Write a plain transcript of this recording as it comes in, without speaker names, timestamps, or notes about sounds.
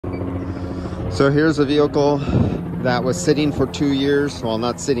So here's a vehicle that was sitting for 2 years. Well,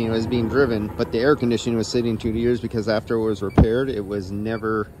 not sitting, it was being driven, but the air conditioning was sitting 2 years because after it was repaired, it was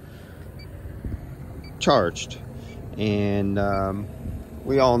never charged. And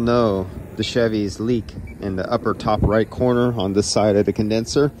we all know the Chevys leak in the upper top right corner on this side of the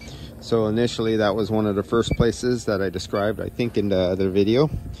condenser. So initially that was one of the first places that I described, I think, in the other video.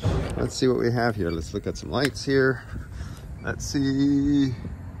 Let's see what we have here. Let's look at some lights here. Let's see.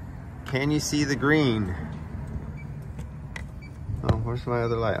 Can you see the green? Oh, where's my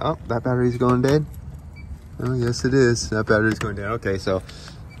other light? Oh, that battery's going dead. Oh, yes it is. That battery's going dead. Okay, so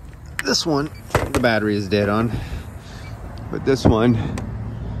this one, the battery is dead on. But this one,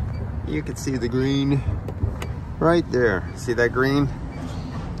 you can see the green right there. See that green?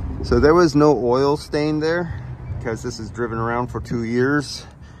 So there was no oil stain there because this is driven around for 2 years.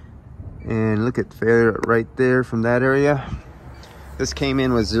 And look at fair right there from that area. This came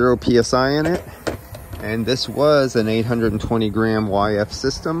in with 0 PSI in it. And this was an 820 gram YF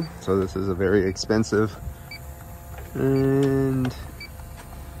system. So this is a very expensive. And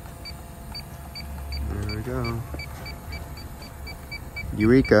there we go.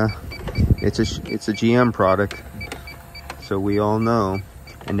 Eureka. It's a GM product. So we all know.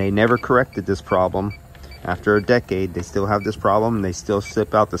 And they never corrected this problem. After a decade, they still have this problem, and they still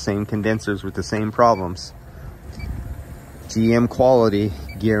ship out the same condensers with the same problems. GM quality,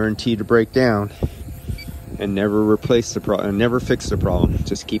 guaranteed to break down, and never replace the problem, never fix the problem.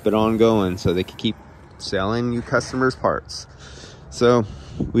 Just keep it on going so they can keep selling you customers parts. So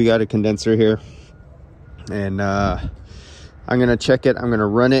we got a condenser here, and I'm gonna check it. I'm gonna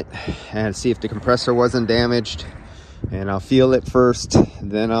run it and see if the compressor wasn't damaged, and I'll feel it first,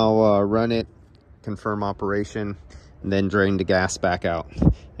 then I'll run it, confirm operation, and then drain the gas back out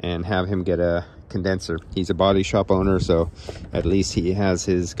and have him get a condenser. He's a body shop owner, so at least he has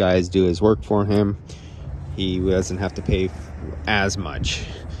his guys do his work for him. He doesn't have to pay as much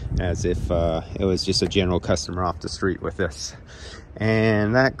as if it was just a general customer off the street with this.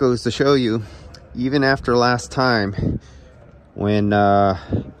 And that goes to show you, even after last time when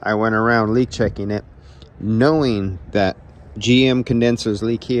I went around leak checking it, knowing that GM condensers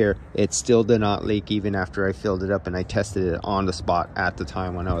leak here, it still did not leak even after I filled it up and I tested it on the spot at the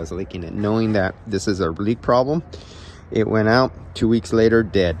time when I was leaking it. Knowing that this is a leak problem, it went out 2 weeks later,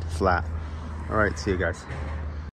 dead, flat. All right, see you guys.